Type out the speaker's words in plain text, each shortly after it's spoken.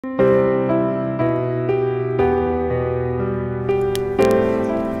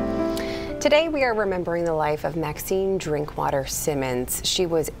Today we are remembering the life of Maxine Drinkwater Simmons. She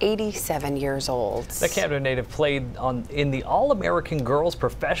was 87 years old. The Camden native played in the All-American Girls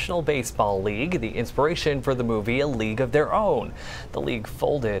Professional Baseball League, the inspiration for the movie A League of Their Own. The league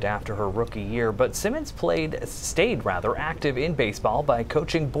folded after her rookie year, but Simmons stayed active in baseball by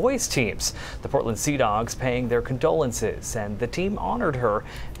coaching boys teams. The Portland Sea Dogs paying their condolences, and the team honored her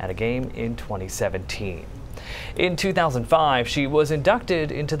at a game in 2017. In 2005, she was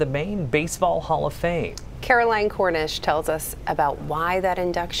inducted into the Maine Baseball Hall of Fame. Caroline Cornish tells us about why that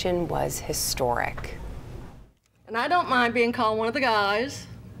induction was historic. And I don't mind being called one of the guys.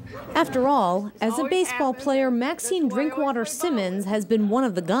 After all, as a baseball player, Maxine Drinkwater Simmons has been one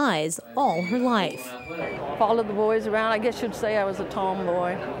of the guys all her life. Followed the boys around. I guess you'd say I was a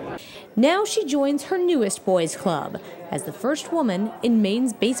tomboy. Now she joins her newest boys club as the first woman in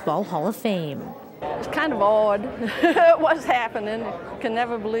Maine's Baseball Hall of Fame. It's kind of odd what's happening. Can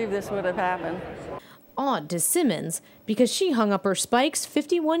never believe this would have happened. Odd to Simmons because she hung up her spikes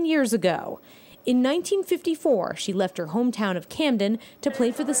 51 years ago. In 1954, she left her hometown of Camden to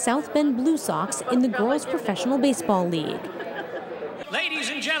play for the South Bend Blue Sox in the Girls Professional Baseball League.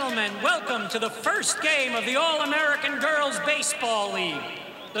 Ladies and gentlemen, welcome to the first game of the All-American Girls Baseball League.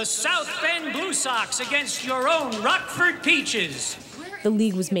 The South Bend Blue Sox against your own Rockford Peaches. The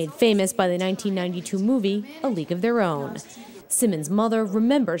league was made famous by the 1992 movie A League of Their Own. Simmons' mother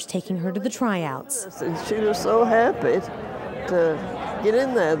remembers taking her to the tryouts. And she was so happy to get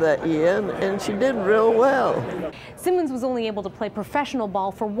in there that year, and she did real well. Simmons was only able to play professional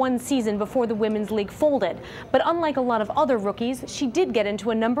ball for one season before the women's league folded. But unlike a lot of other rookies, she did get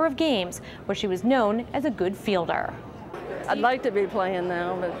into a number of games where she was known as a good fielder. I'd like to be playing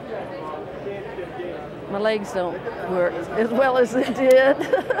now, but my legs don't work as well as they did.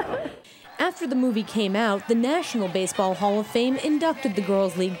 After the movie came out, the National Baseball Hall of Fame inducted the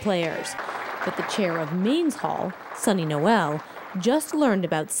Girls League players. But the chair of Maine's Hall, Sonny Noel, just learned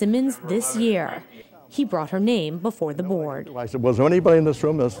about Simmons this year. He brought her name before the board. I said, was there anybody in this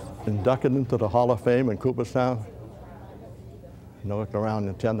room that's inducted into the Hall of Fame in Cooperstown? And I looked around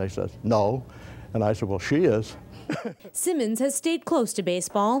and 10, they said, no. And I said, well, she is. Simmons has stayed close to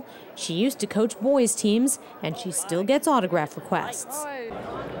baseball. She used to coach boys' teams, and she still gets autograph requests. I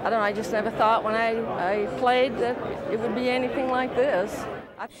don't know, I just never thought when I played that it would be anything like this.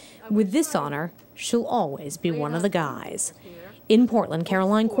 With this honor, she'll always be one of the guys. In Portland,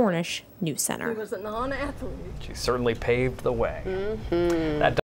 Caroline Cornish, News Center. He was a non-athlete. She certainly paved the way. That